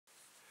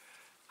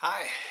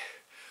Hi,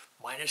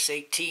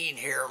 -18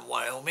 here in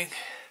Wyoming,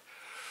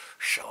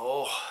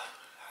 so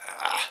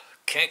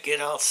can't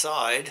get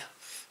outside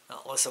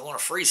unless I want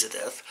to freeze to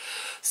death.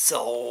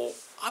 So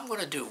I'm going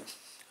to do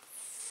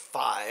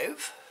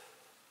 5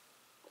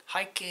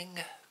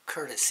 hiking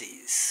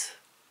courtesies.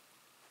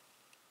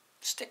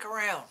 Stick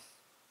around.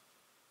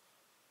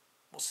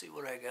 We'll see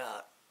what I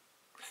got.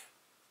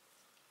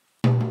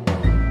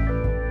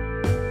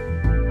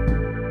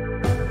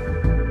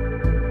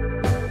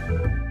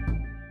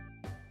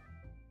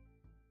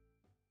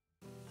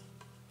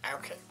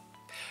 Okay,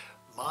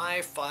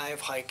 my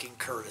 5 hiking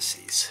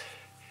courtesies.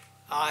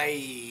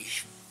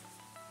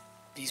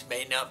 These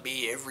may not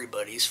be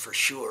everybody's for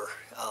sure,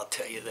 I'll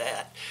tell you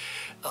that.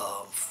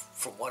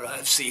 From what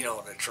I've seen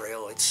on the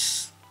trail,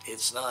 it's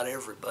not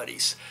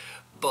everybody's.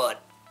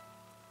 But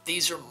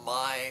these are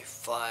my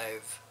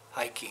 5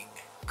 hiking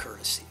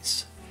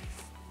courtesies.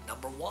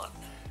 Number 1,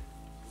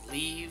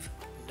 leave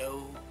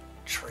no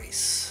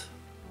trace.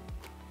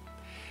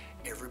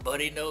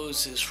 Everybody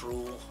knows this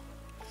rule.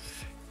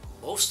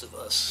 Most of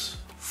us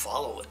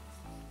follow it.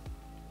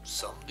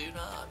 Some do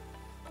not.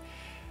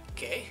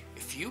 Okay,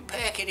 if you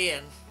pack it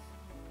in,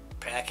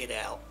 pack it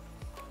out.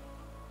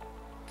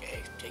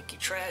 Okay, take your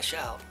trash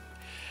out.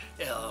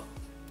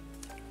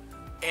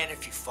 And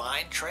if you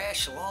find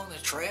trash along the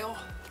trail,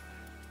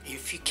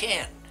 if you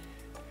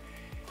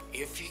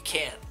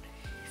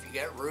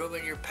got room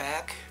in your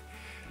pack,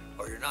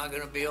 or you're not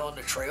going to be on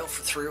the trail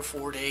for 3 or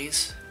 4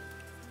 days,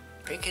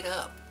 pick it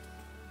up,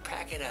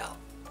 pack it out.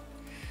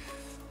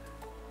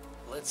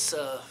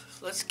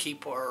 Let's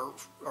keep our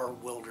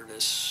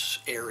wilderness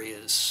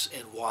areas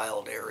and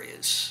wild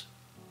areas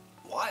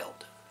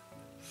wild.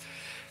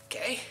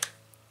 Okay?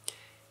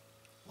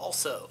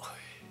 Also,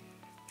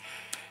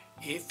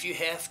 if you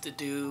have to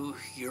do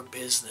your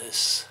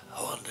business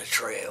on the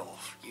trail,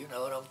 you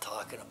know what I'm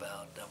talking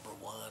about. Number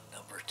 1,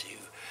 number 2.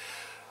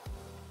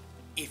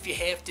 If you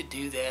have to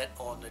do that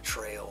on the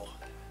trail,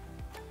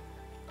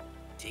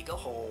 dig a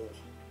hole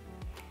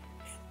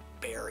and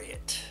bury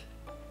it.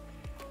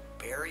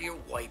 Bury your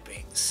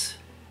wipings.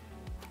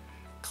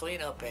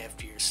 Clean up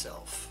after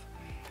yourself.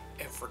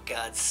 And for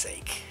God's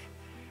sake,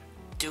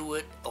 do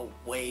it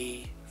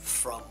away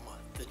from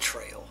the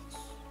trail.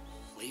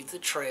 Leave the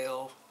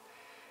trail.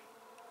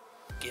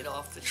 Get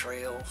off the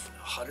trail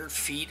 100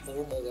 feet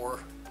or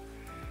more.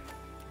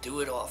 Do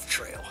it off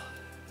trail.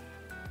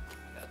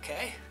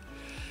 Okay?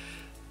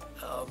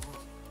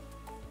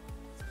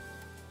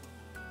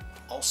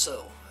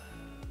 Also,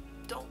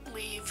 don't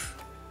leave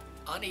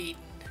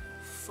uneaten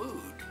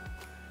food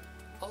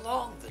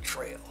along the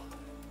trail.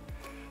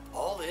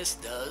 All this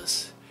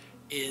does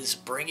is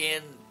bring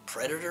in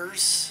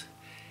predators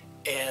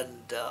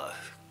and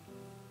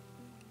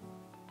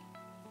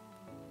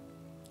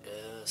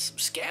some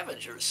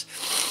scavengers.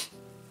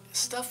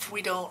 Stuff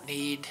we don't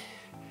need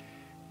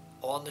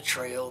on the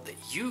trail that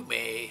you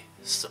may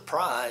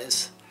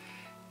surprise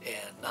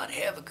and not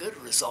have a good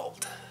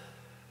result.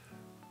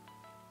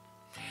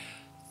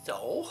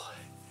 So,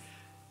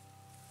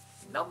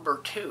 number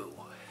 2.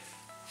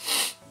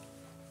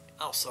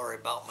 I'm sorry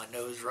about my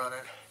nose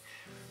running.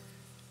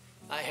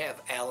 I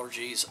have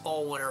allergies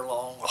all winter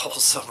long, all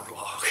summer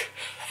long.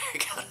 I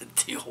gotta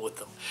deal with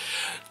them.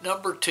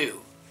 Number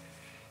 2,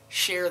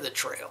 share the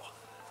trail.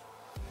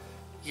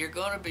 You're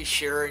gonna be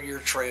sharing your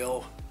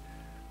trail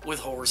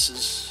with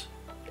horses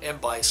and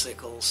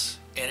bicycles,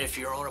 and if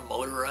you're on a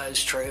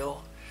motorized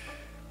trail,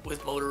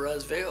 with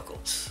motorized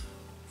vehicles,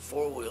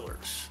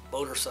 4-wheelers,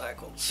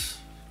 motorcycles,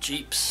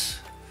 Jeeps,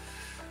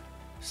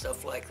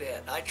 stuff like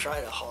that. I try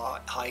to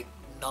hike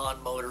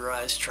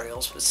non-motorized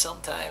trails, but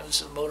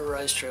sometimes a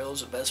motorized trail is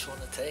the best one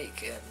to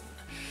take, and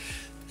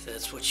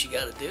that's what you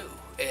got to do.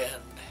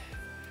 And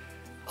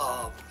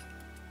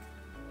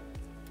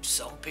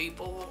some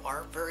people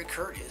aren't very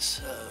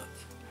courteous.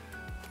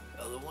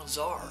 Other ones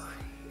are.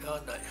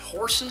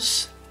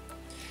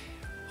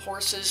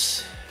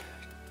 Horses,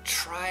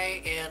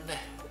 try and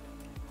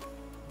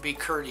be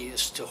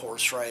courteous to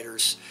horse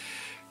riders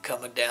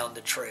coming down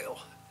the trail.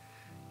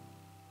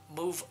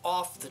 Move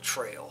off the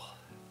trail.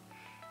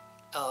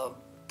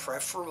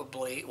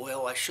 Preferably,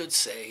 well, I should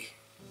say,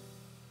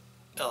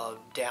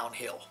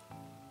 downhill,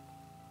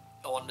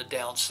 on the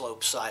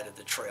downslope side of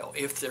the trail,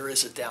 if there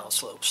is a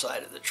downslope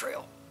side of the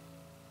trail.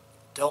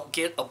 Don't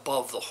get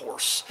above the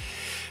horse.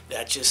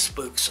 That just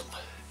spooks them.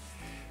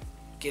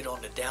 Get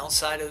on the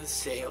downside of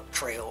the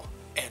trail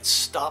and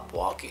stop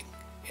walking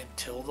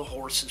until the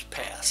horses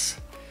pass.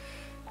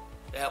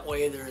 That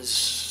way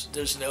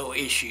there's no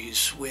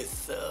issues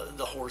with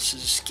the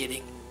horses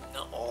getting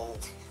all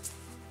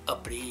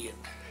uppity and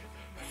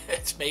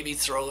it's maybe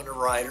throwing a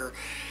rider.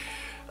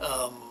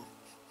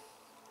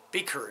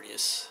 Be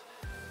courteous.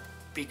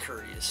 Be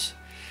courteous.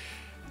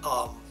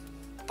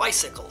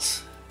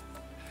 Bicycles.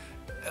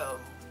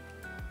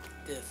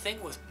 The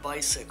thing with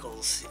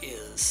bicycles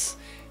is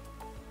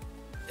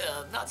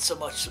not so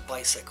much the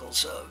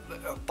bicycles.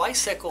 A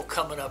bicycle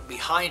coming up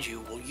behind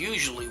you will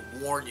usually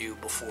warn you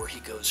before he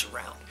goes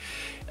around.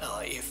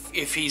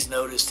 If he's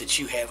noticed that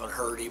you haven't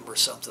heard him or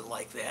something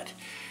like that.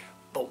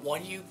 But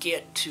when you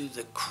get to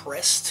the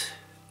crest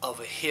of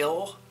a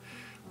hill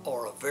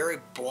or a very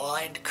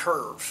blind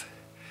curve,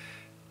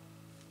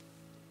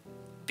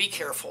 be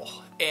careful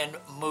and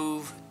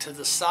move to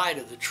the side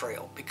of the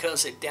trail,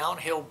 because a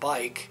downhill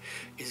bike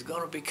is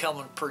going to be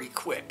coming pretty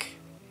quick.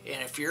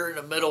 And if you're in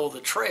the middle of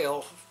the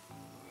trail,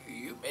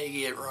 you may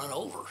get run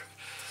over.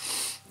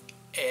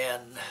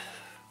 And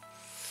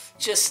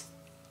just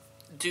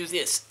do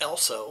this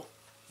also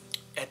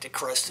at the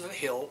crest of a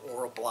hill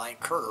or a blind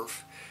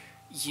curve.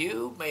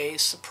 You may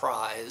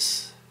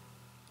surprise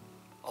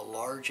a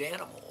large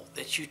animal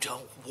that you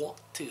don't want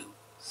to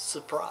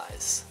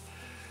surprise.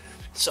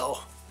 So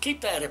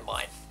keep that in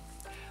mind.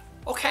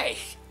 Okay,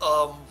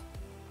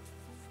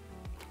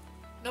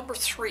 number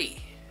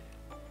 3,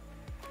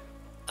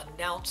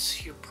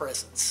 announce your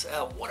presence.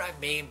 What I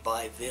mean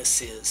by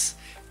this is,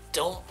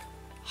 don't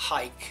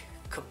hike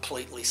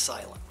completely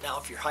silent. Now,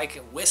 if you're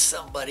hiking with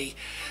somebody,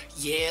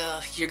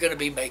 yeah, you're going to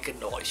be making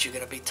noise. You're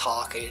going to be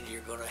talking.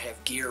 You're going to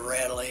have gear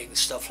rattling,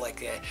 stuff like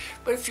that.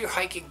 But if you're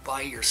hiking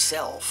by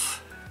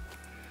yourself,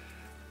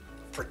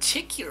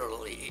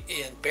 particularly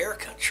in bear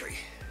country,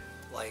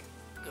 like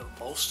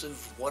most of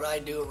what I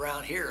do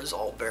around here is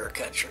all bear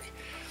country,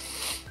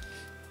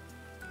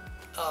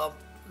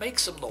 make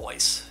some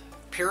noise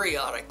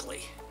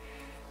periodically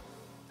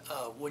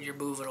when you're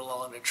moving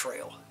along the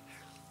trail.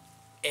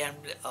 And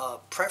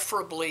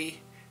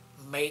preferably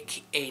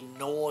make a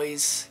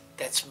noise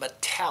that's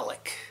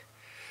metallic.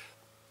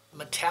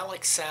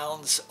 Metallic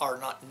sounds are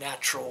not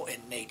natural in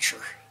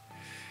nature,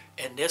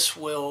 and this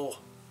will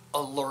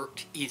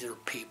alert either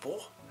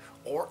people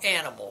or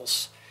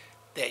animals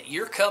that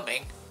you're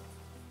coming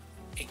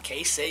in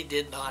case they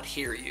did not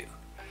hear you.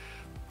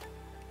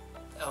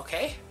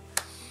 Okay?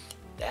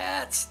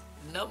 That's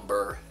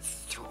number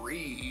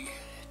 3.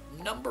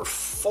 Number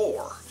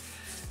 4,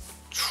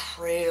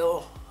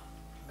 trail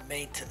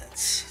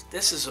maintenance.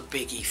 This is a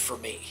biggie for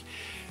me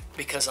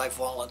because I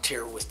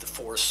volunteer with the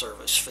Forest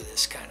Service for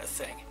this kind of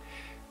thing.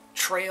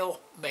 Trail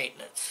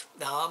maintenance.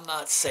 Now, I'm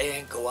not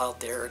saying go out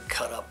there and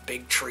cut up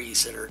big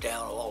trees that are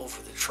down all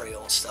over the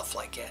trail and stuff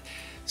like that.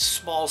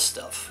 Small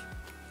stuff.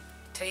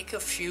 Take a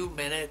few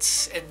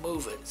minutes and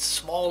move it.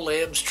 Small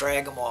limbs,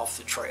 drag them off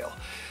the trail.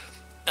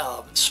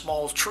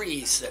 Small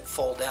trees that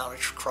fall down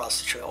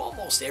across the trail.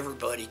 Almost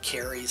everybody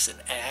carries an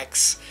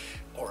axe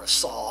or a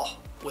saw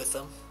with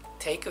them.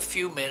 Take a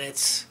few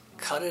minutes,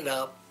 cut it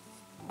up,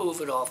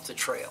 move it off the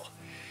trail.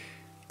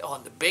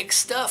 On the big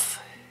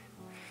stuff,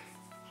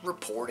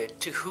 report it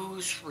to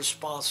who's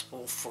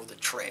responsible for the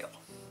trail.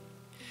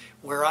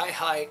 Where I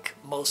hike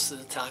most of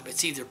the time,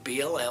 it's either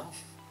BLM,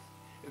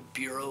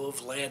 Bureau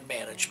of Land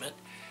Management,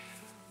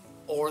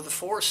 or the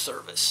Forest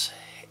Service.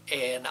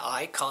 And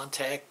I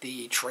contact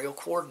the trail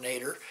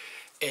coordinator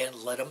and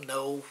let them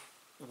know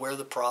where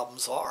the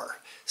problems are.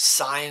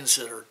 Signs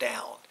that are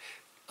down,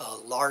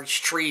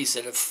 large trees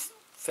that have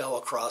fell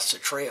across the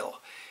trail,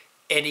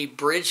 any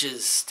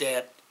bridges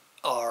that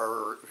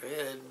are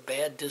in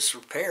bad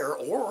disrepair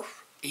or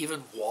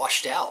even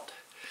washed out.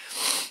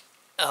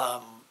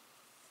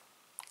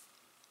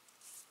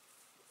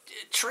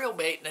 Trail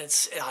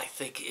maintenance, I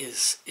think,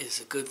 is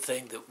a good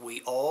thing that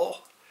we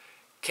all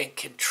can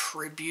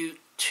contribute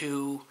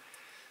to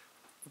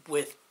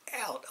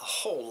without a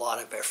whole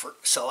lot of effort.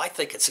 So I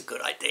think it's a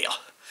good idea.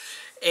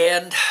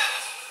 And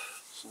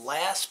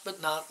last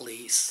but not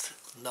least,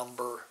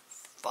 number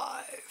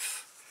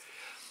 5,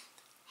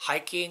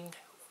 hiking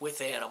with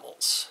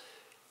animals,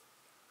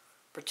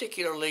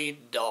 particularly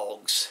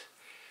dogs.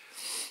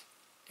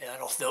 And I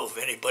don't know of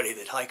anybody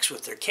that hikes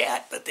with their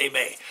cat, but they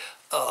may.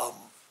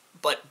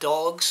 But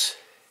dogs,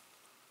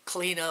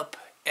 clean up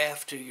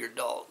after your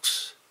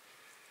dogs.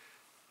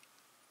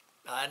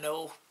 I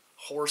know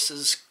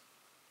horses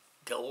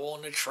go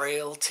on the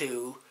trail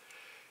too,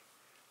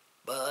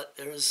 but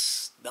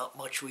there's not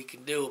much we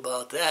can do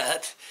about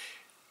that.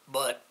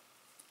 But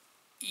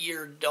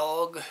your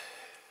dog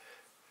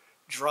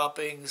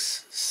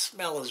droppings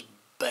smell as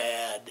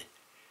bad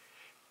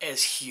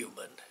as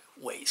human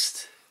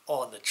waste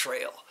on the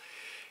trail.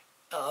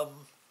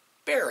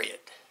 Bury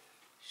it.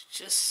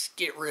 Just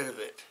get rid of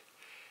it.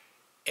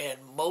 And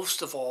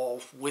most of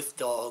all, with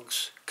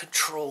dogs,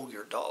 control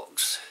your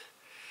dogs.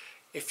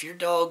 If your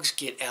dogs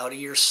get out of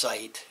your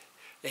sight,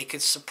 they can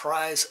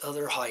surprise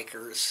other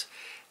hikers,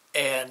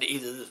 and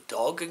either the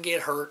dog can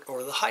get hurt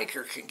or the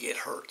hiker can get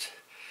hurt.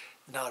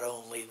 Not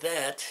only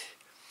that,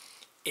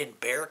 in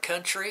bear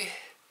country,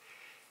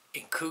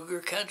 in cougar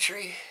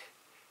country,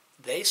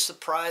 they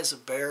surprise a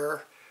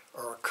bear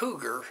or a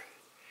cougar,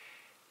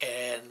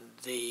 and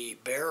the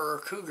bear or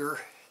cougar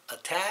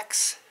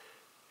attacks,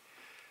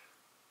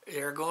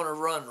 they're going to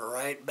run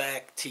right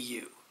back to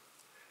you.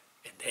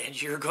 And then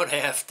you're going to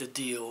have to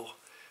deal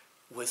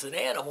with an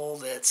animal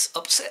that's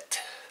upset.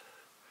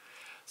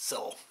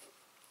 So,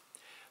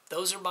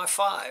 those are my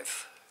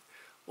 5.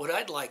 What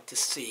I'd like to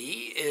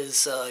see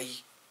is,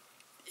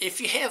 if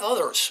you have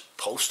others,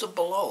 post them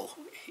below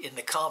in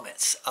the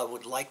comments. I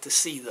would like to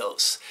see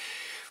those.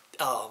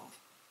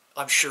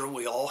 I'm sure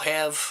we all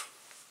have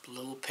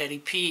little petty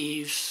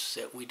peeves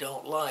that we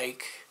don't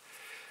like,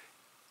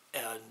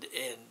 and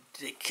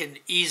it can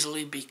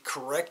easily be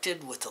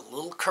corrected with a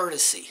little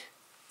courtesy.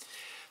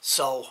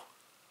 So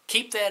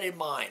keep that in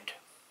mind.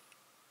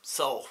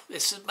 So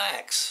this is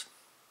Max.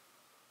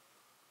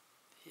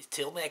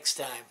 Till next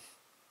time,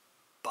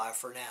 bye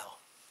for now.